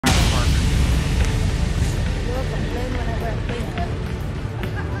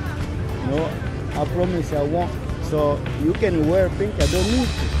promise I won't. So you can wear pink, I don't need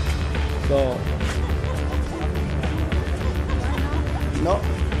to. So no.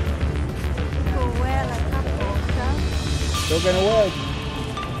 People wear like couple stuff. You can wear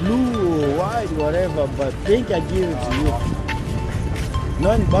blue, white, whatever, but pink I give it to you.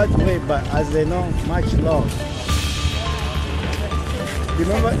 Not in bad way, but as they know, much love.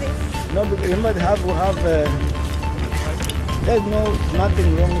 Remember, no, remember there's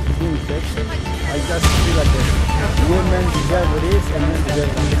nothing wrong with being sexy. I just feel like women deserve this and men deserve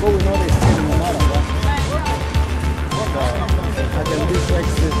that. Because we know they say no matter what. I can be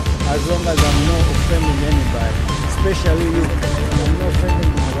sexy as long as I'm not offending anybody, especially you. I'm not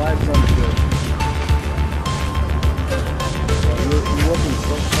offending my wife from good. So you're working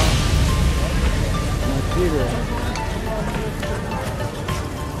so far. Material.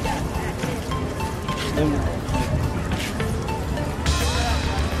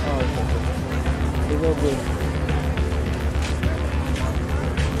 It's all good.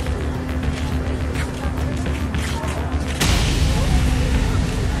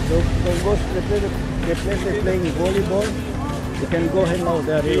 So the place they're playing volleyball, you can go hang out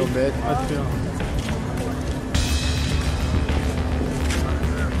there a little bit.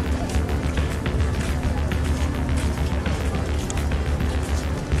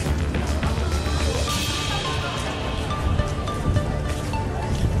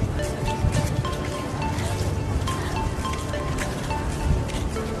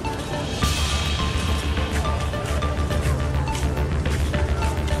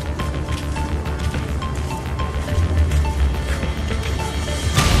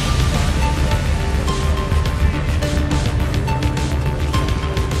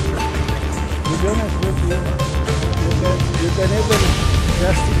 To be honest with you, you can even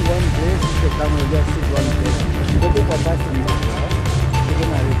just sit one place, if you come and just sit one place. You go to a bathroom, you're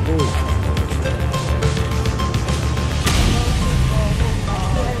going to repose.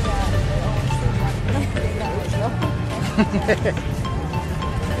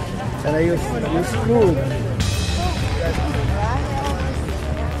 And I use food.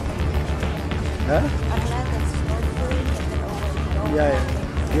 Huh?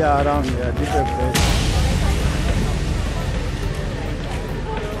 Yeah, around different places.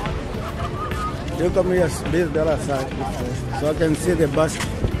 You come here, this better side, so I can see the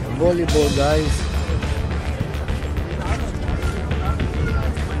volleyball guys.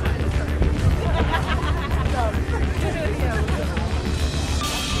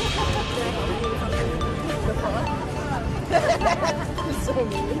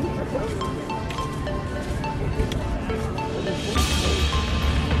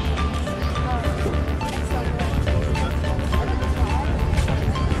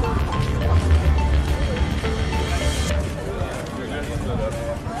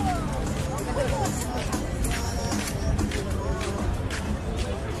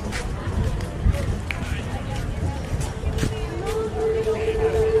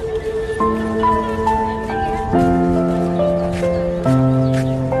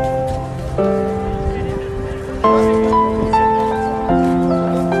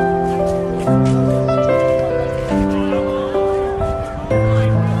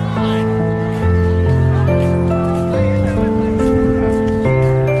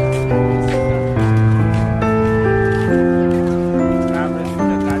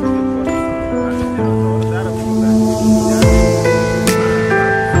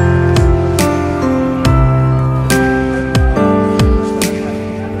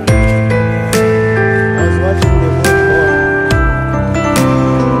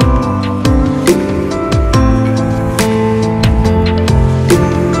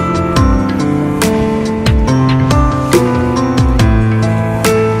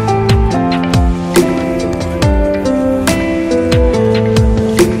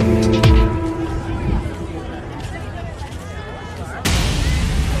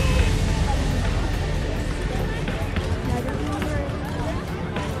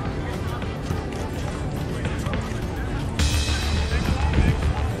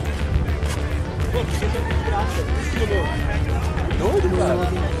 Doido, cara.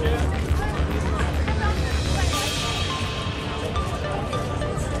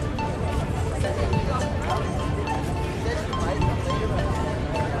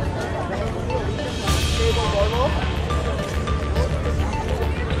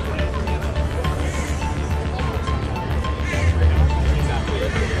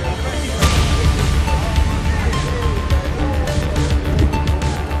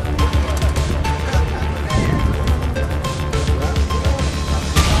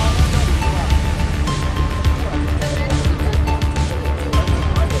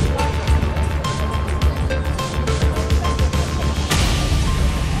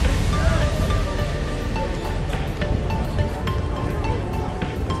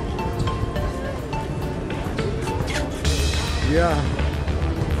 Yeah,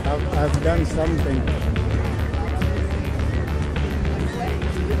 I've done something.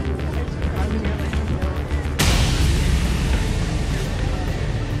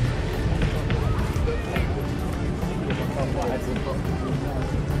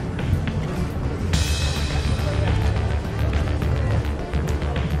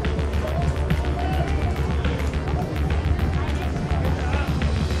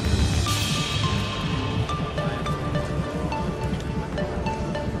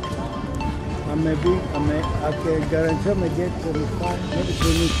 I can guarantee I may get 25, maybe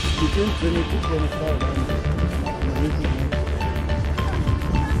 20, between 20 to 25.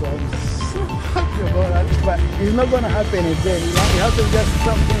 So I'm so happy about that. But it's not going to happen again. It happened just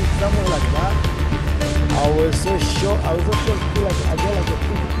something somewhere like that. I was so shocked. I was so shocked. Like I got like a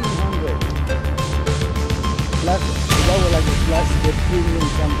 1500. Plus, that was like a plus the premium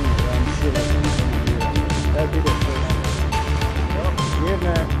something. I'm sure that'd be the first. Yeah,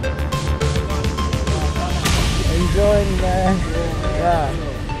 man. Enjoying, man. Yeah.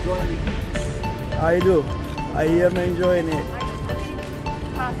 I do. I am enjoying it.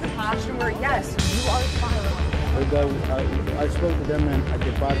 Yes, you are fine. I spoke to them at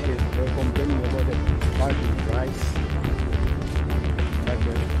the park. They were complaining about the parking price.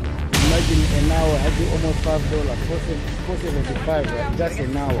 Imagine an hour, I do almost $5, $4.75, right? Just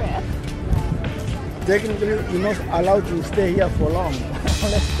an hour. Technically, you're not allowed to stay here for long.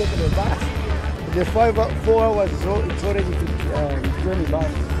 Let's take the bus. The 4 hours, so it's already $20 4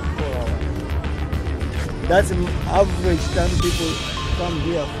 hours. That's the average time people come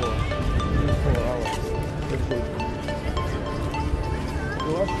here for 4 hours.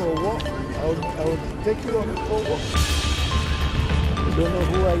 You want for a walk? I would take you on for a walk. You don't know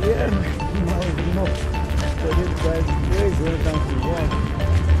who I am. Now you know. So this guy's crazy when it comes to walk.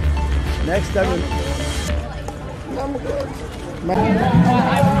 Next time, I'm good.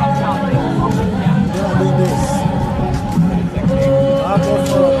 Do this. I'll go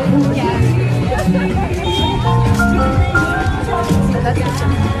for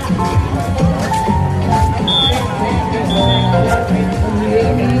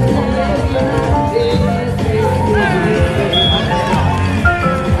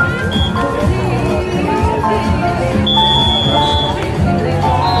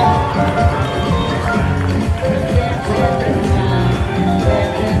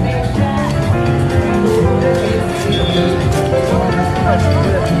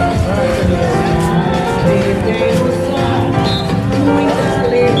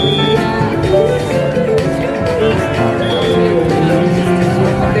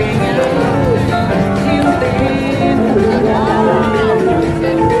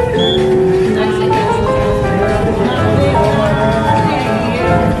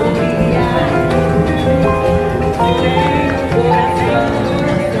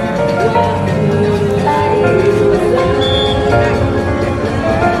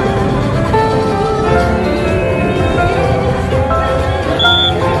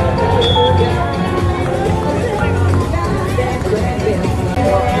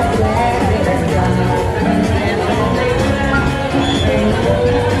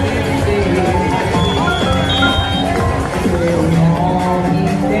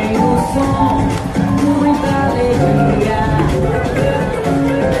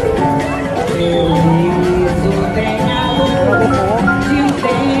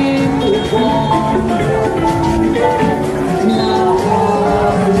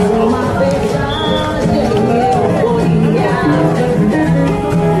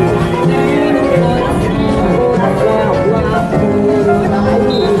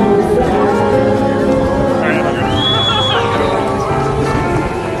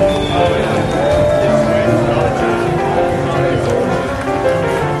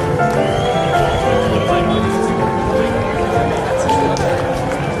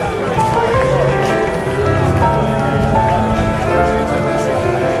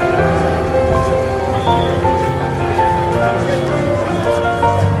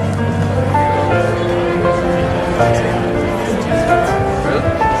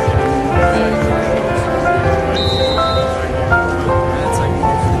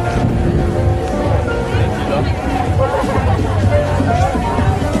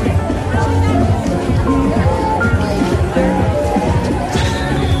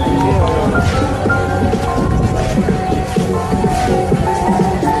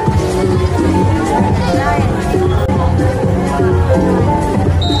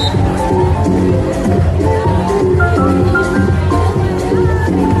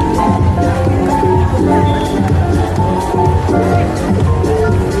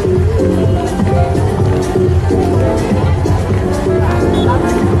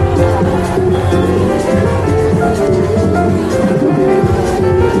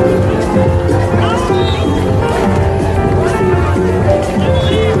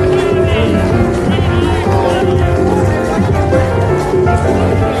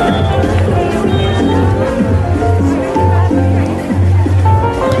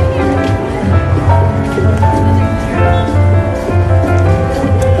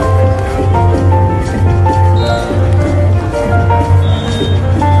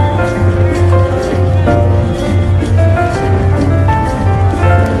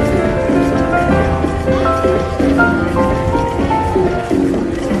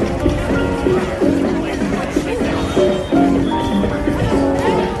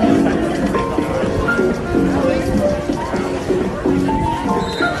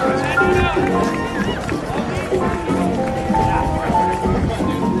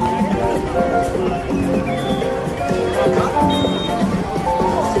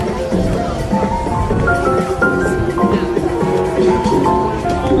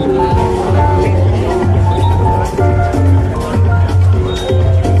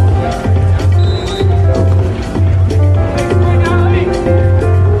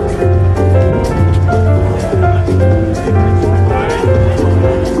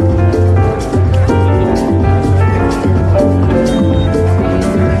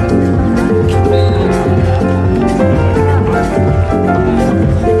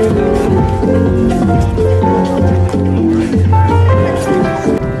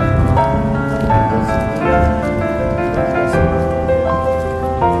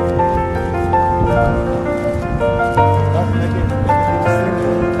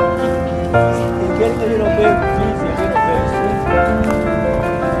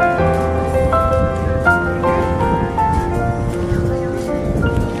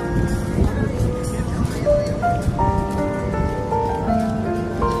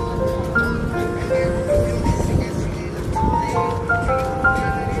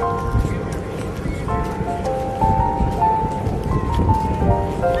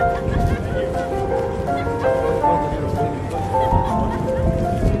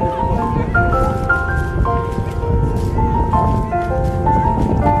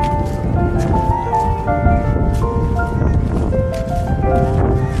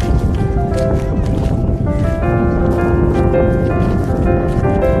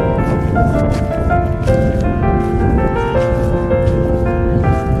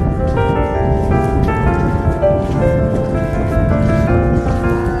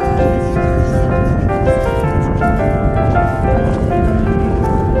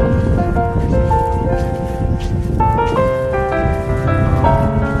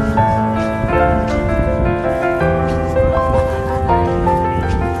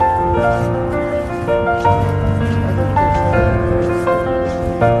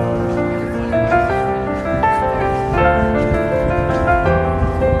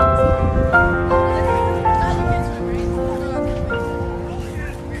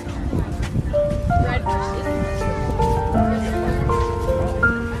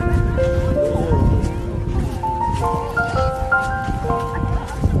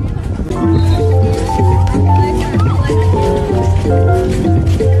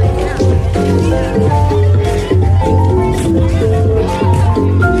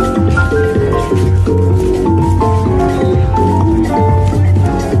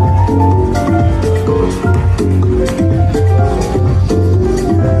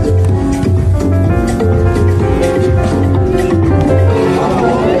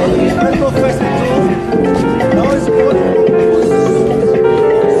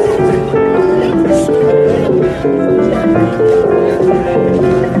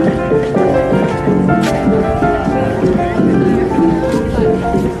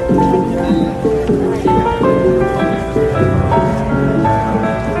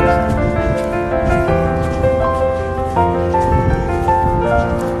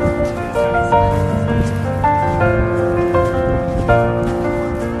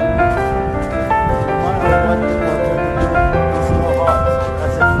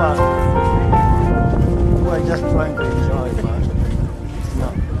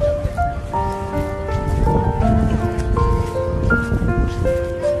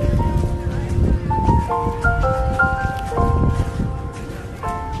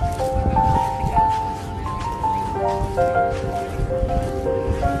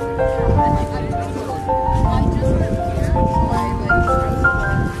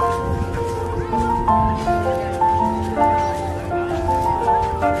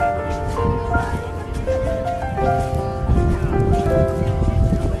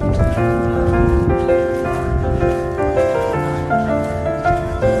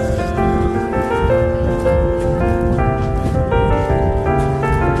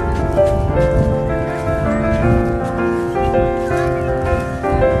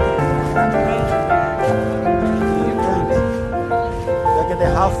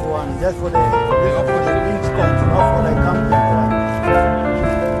Just for the beach comes, not for the camping, right?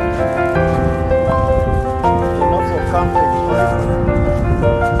 Not for camping,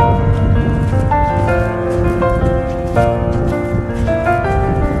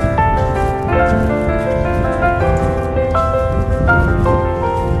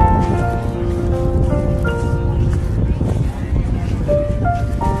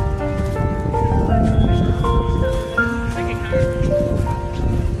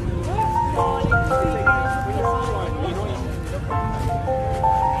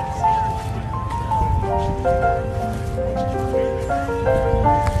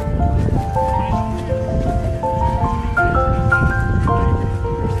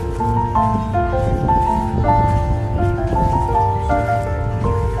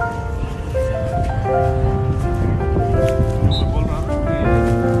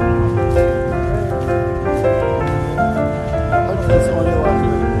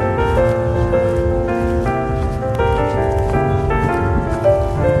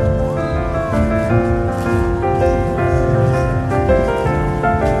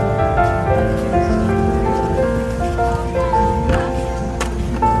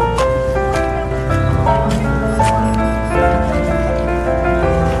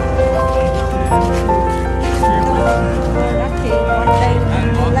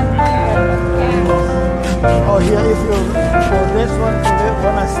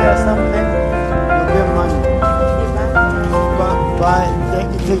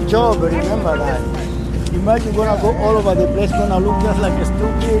 job, remember that. Imagine you're gonna go all over the place, gonna look just like a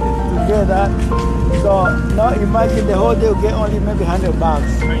stupid together. So now imagine the whole day you get only maybe $100.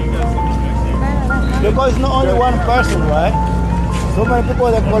 Because it's not only one person, right? So many people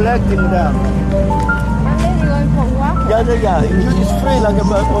are collecting them. Yeah. It's free, like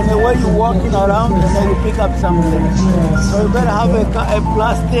on the way you're walking around and then you pick up something. So you better have a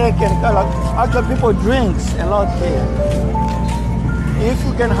plastic and other people drinks a lot here. If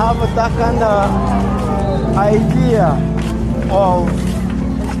you can have that kind of idea of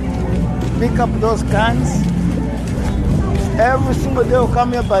pick up those cans, every single day will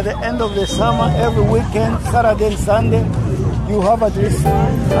come here by the end of the summer, every weekend, Saturday and Sunday, you have at least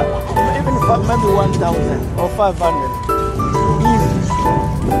even maybe 1,000 or 500. Easy.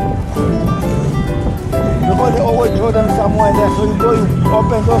 Because they always throw them somewhere there, so you go, you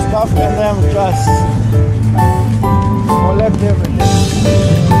open those stuff and then just collect everything.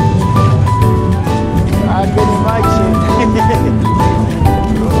 I can imagine.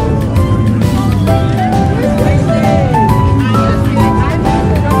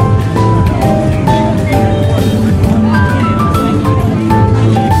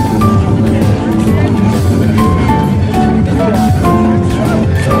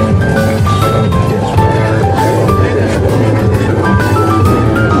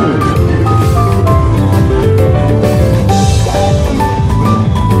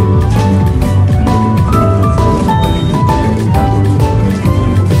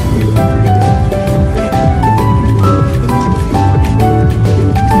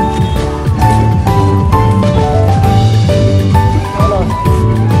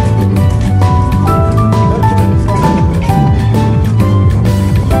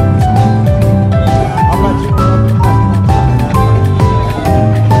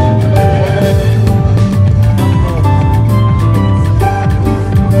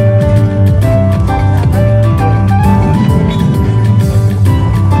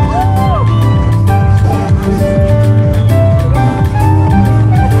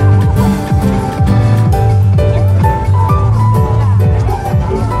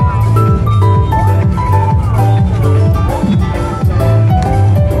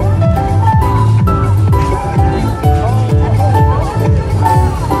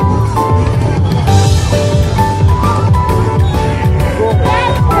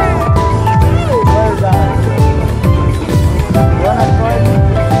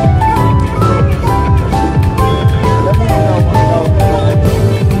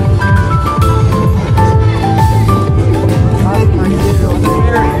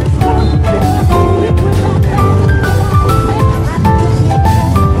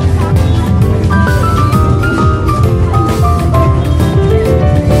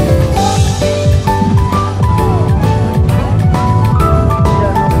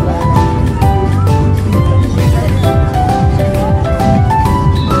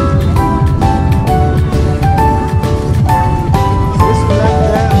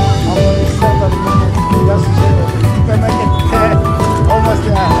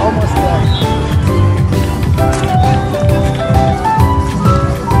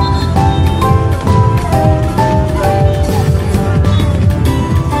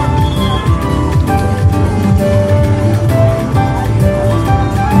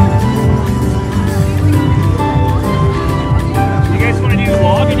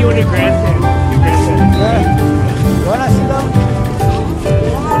 you with a grandstand. Yeah. You wanna sit down?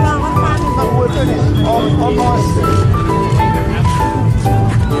 But we're finished. Almost.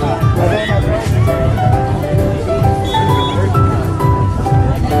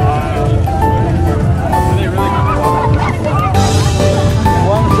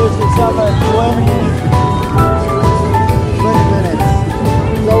 One 57, 20 minutes.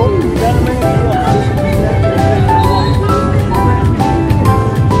 So 10 minutes.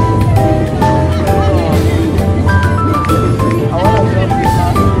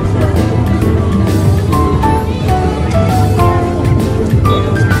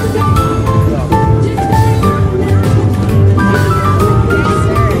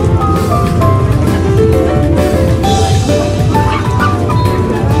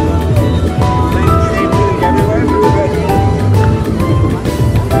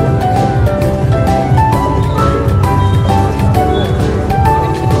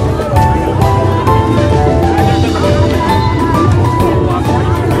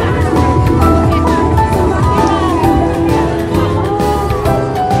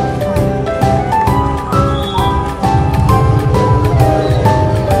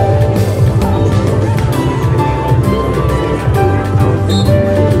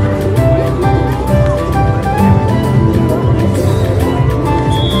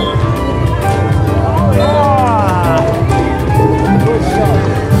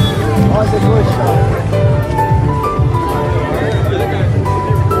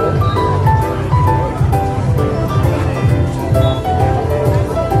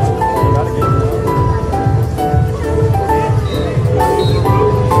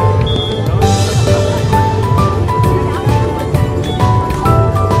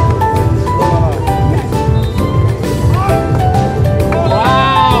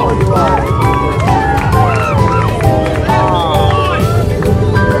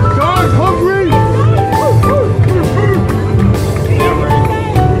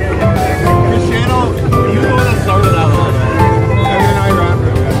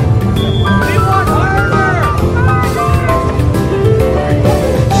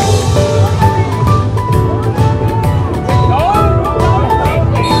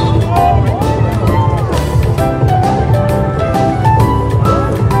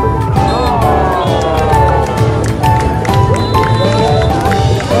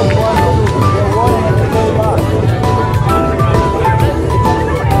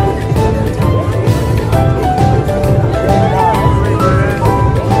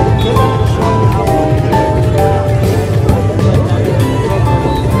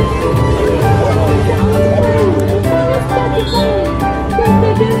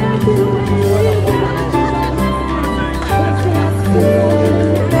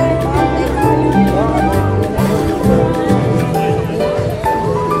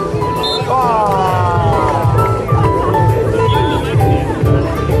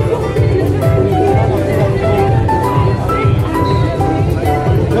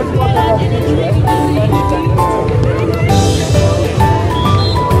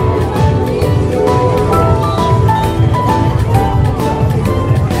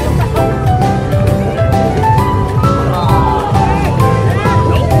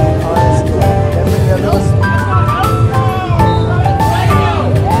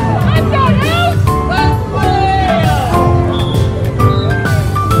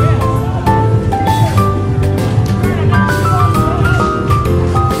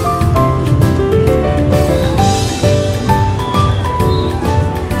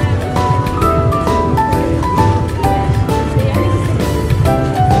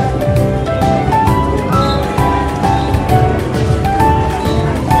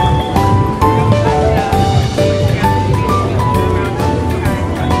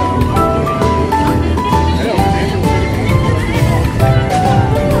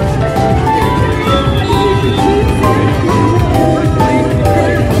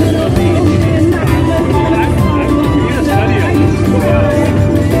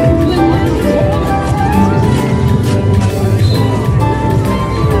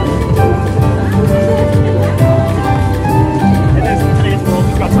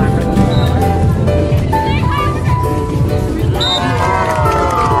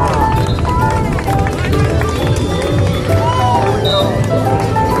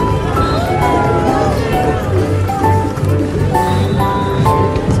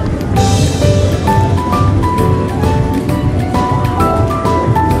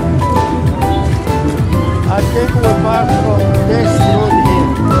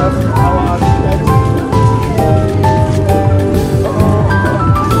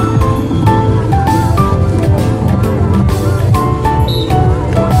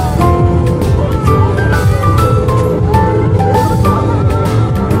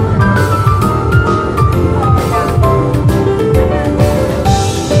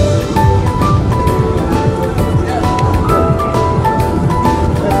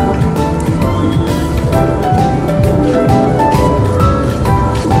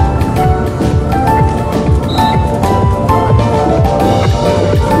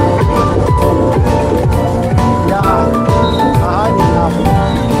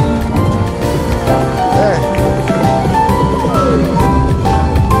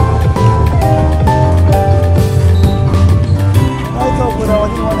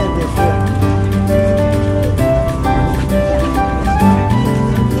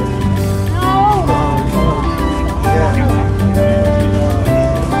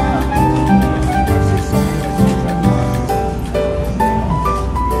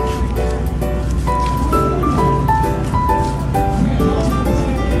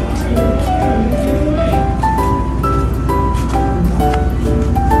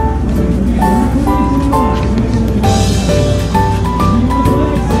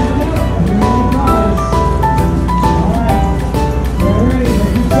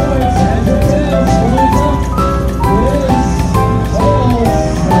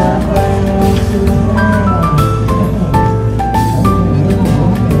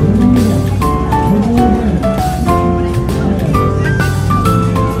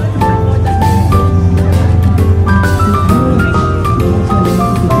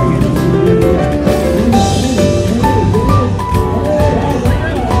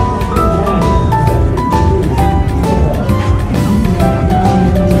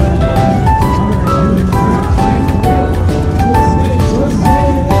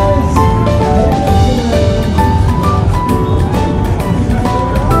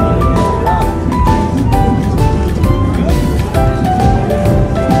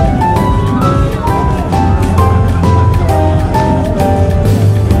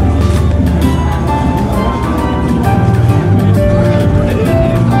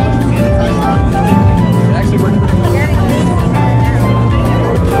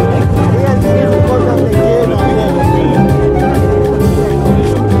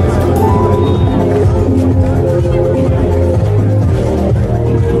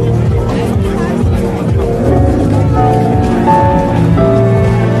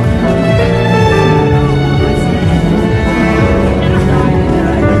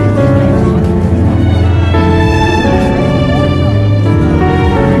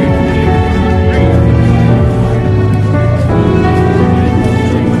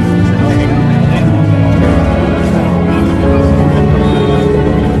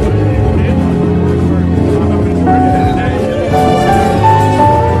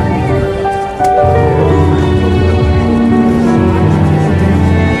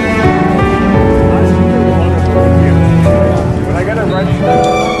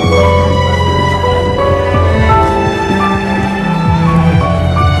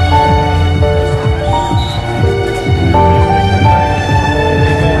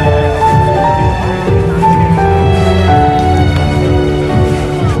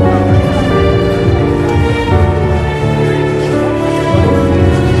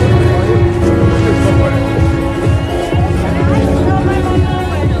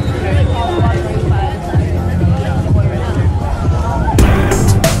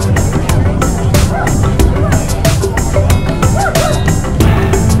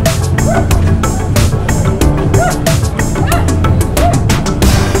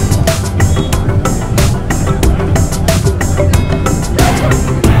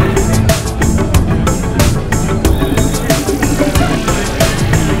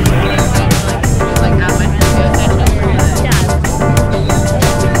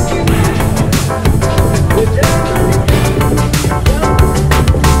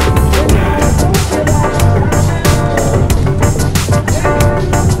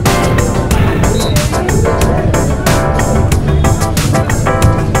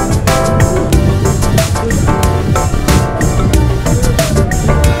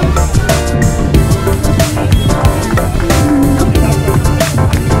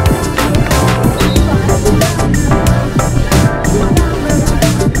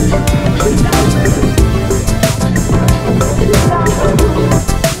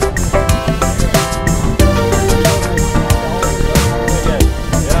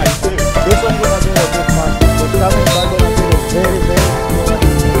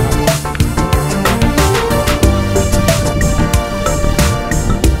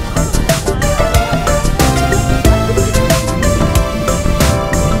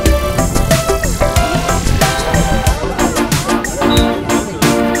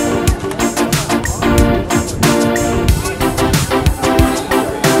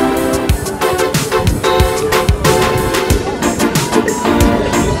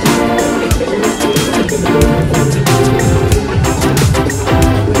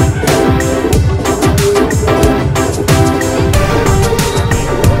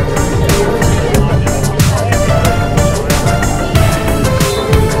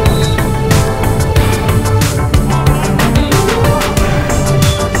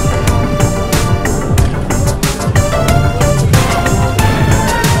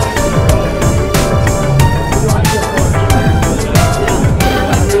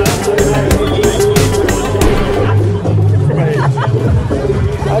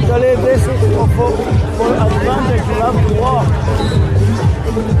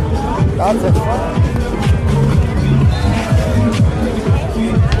 Lots of fun.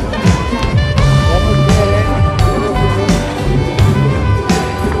 Vamos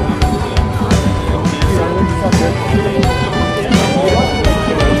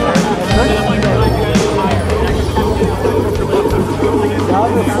ver, now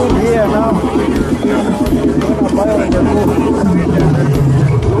the food here now. Gonna buy all the food.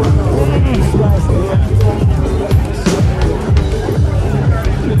 It's nice here.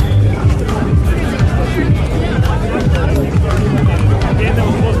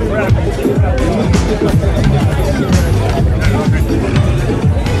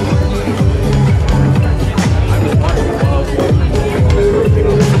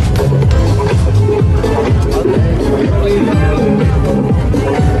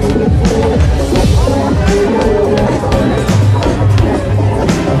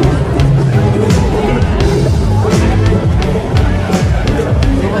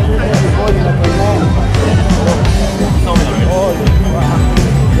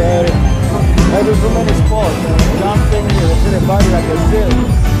 There's so many sports, jumping, everybody like a field.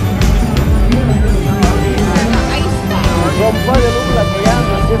 From far they look like a young,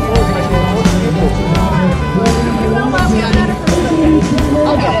 but they look like old people.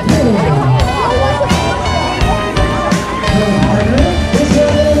 I'll get it.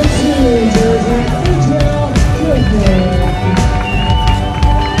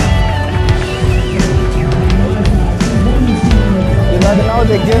 Now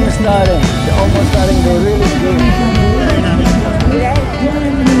the game is starting. They're almost starting. They're really good.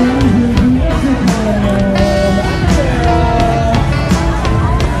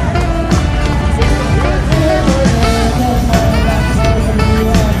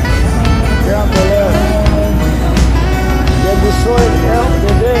 They're on the left. They're destroying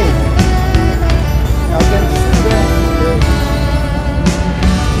the day. I can see them.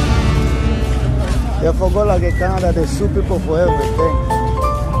 They forgot like in Canada, they sue people for everything.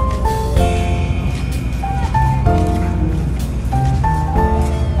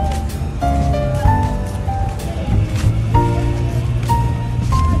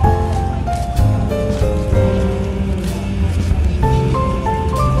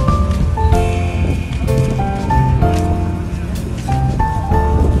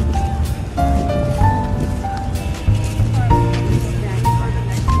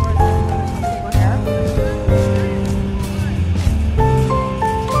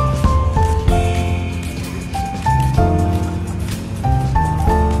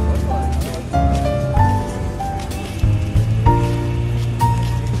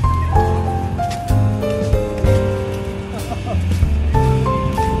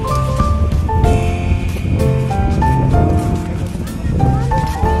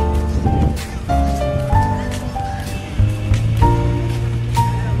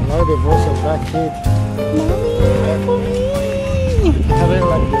 The voice of that kid.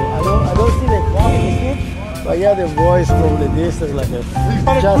 I don't see the quality, but yeah, the voice from the distance, like a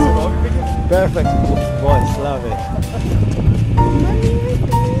just perfect voice. Love it.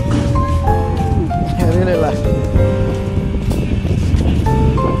 I really like it.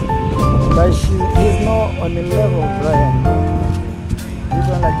 But he's not on the level of Brian. He's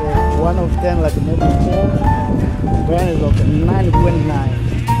on like a 1 of 10, like maybe 4. Brian is like a 9.9.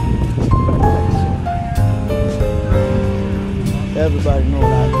 Everybody know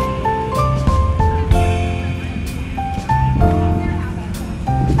that.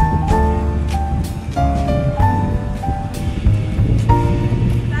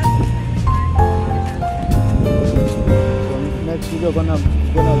 So next video gonna be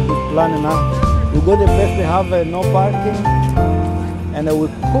planning now. We go to the place they have no parking, and they will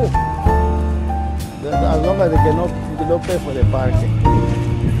cook. As long as they cannot pay for the parking.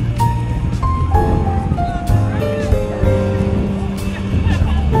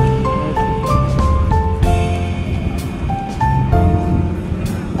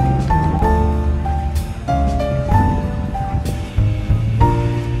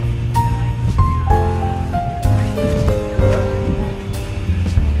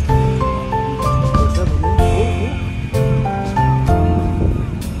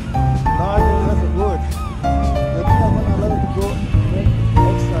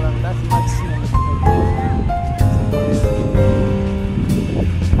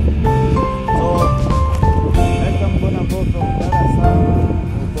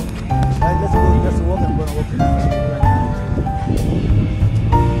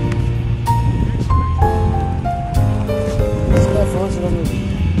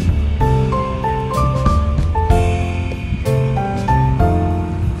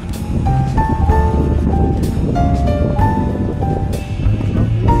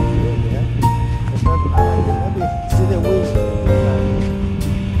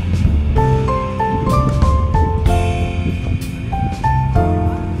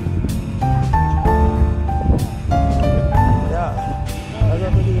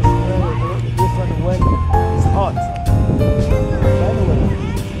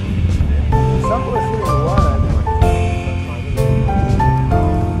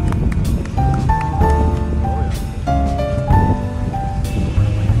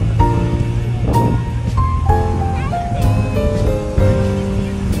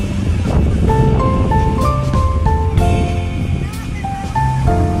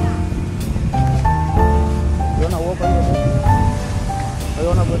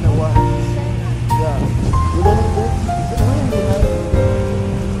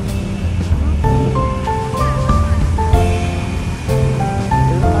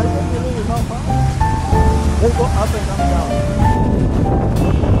 up and come down.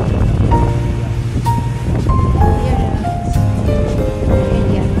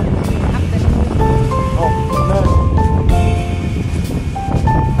 Oh, no.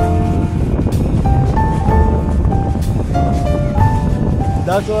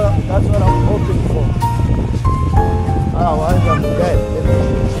 That's what I'm hoping for. Otherwise I'm dead.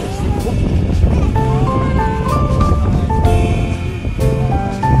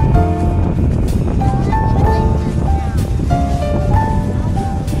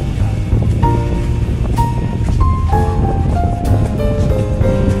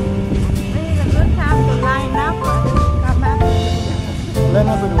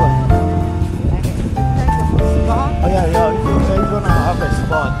 Remeber what? Oh yeah, you're gonna have a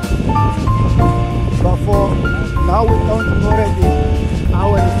spot. But for now we're counting already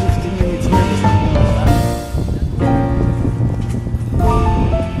hour and 15 minutes, maybe something like that.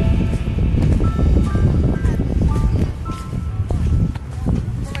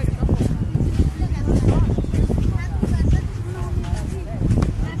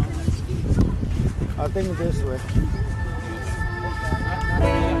 I think this way.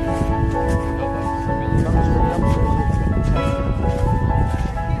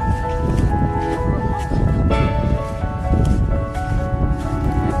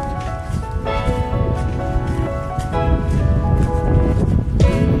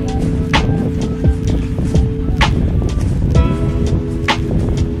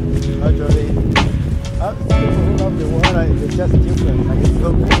 It's just different. Like it's so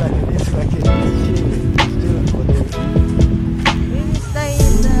good, like it is, like it's still for them. We will stay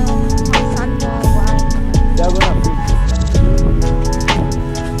in the Sandra one. They're gonna be.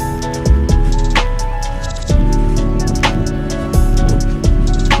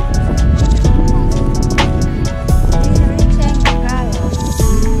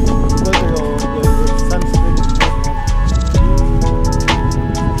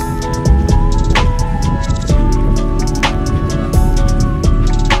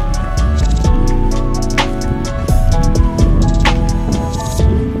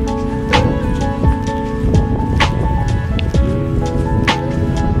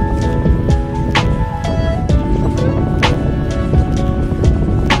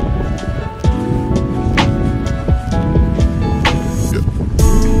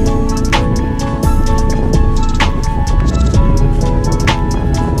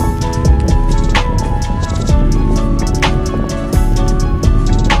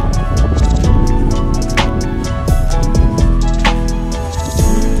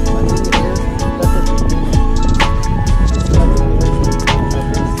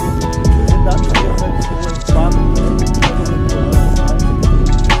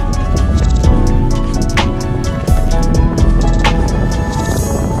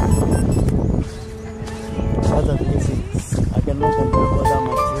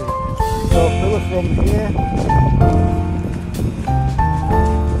 From here,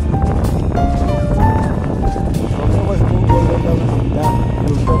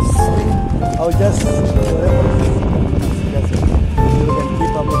 I'll just whatever just you can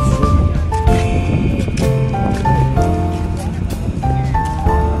keep up with swimming.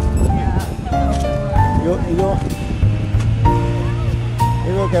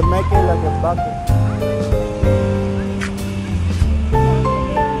 You can make it like a bucket.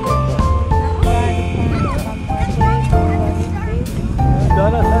 The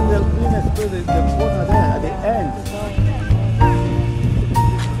other side they'll clean it to the corner there at the end.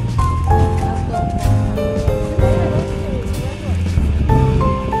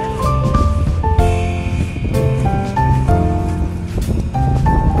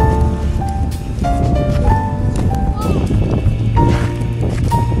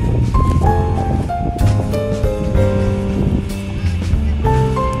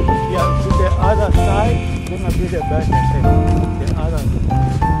 Yeah, to the other side, gonna be the back, I think.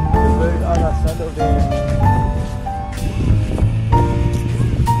 The very other side of the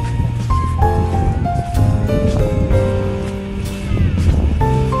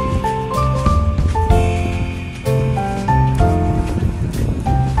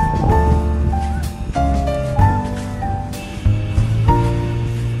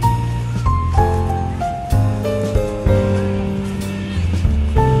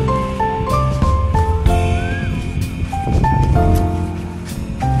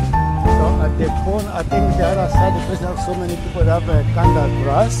I think the other side, because there are so many people that have kind of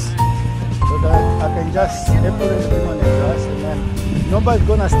grass, so that I can just separate them on the grass, and then nobody's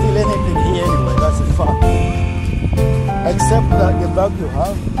gonna steal anything here anyway. That's a fact. Except that the bag you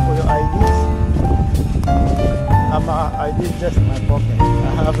have for your IDs. My ID is just in my pocket. I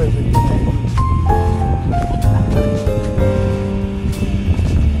have everything I need.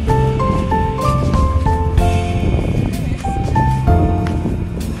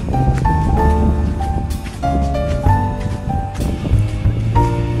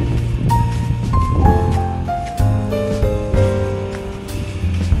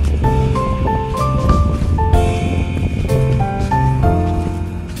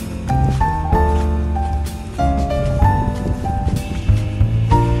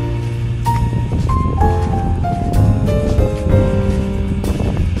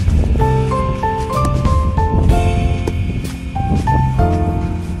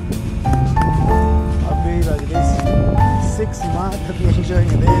 To be enjoying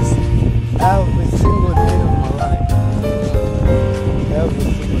this every single day of my life. Every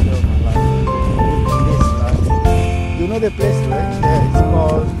single day of my life. In this life. You know the place, right? Yeah, it's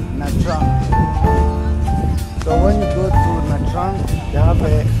called Natrang. So when you go to Natrang, they have a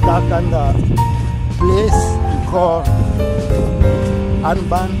dark place called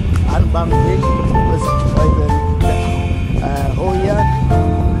Anbang Beach, which is by the Hoyan.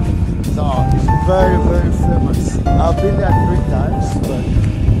 So it's very, very famous. I've been there 3 times, but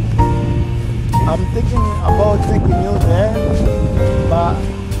I'm thinking about taking you there, but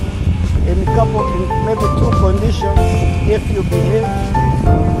in maybe 2 conditions. If you behave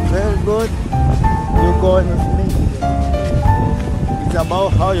very good, you're going with me. It's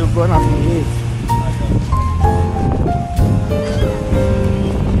about how you're gonna behave.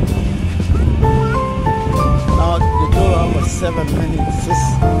 Now the door was 7 minutes,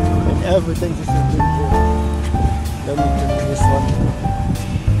 and everything is been here. Let me take this one.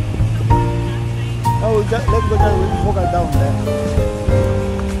 Oh, let's go down, we'll focus down there.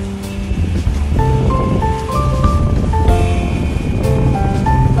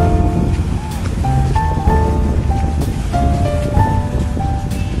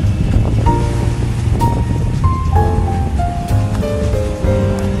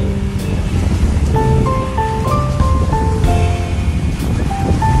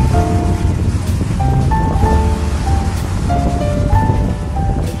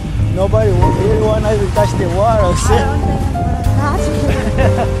 Nobody really want to even touch the water, see? I don't think I'm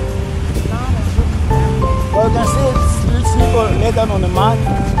gonna touch it. Well, you can see it's people lay down on the mat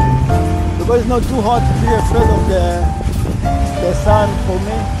because it's not too hot to be afraid of the sun for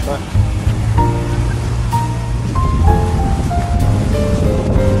me. But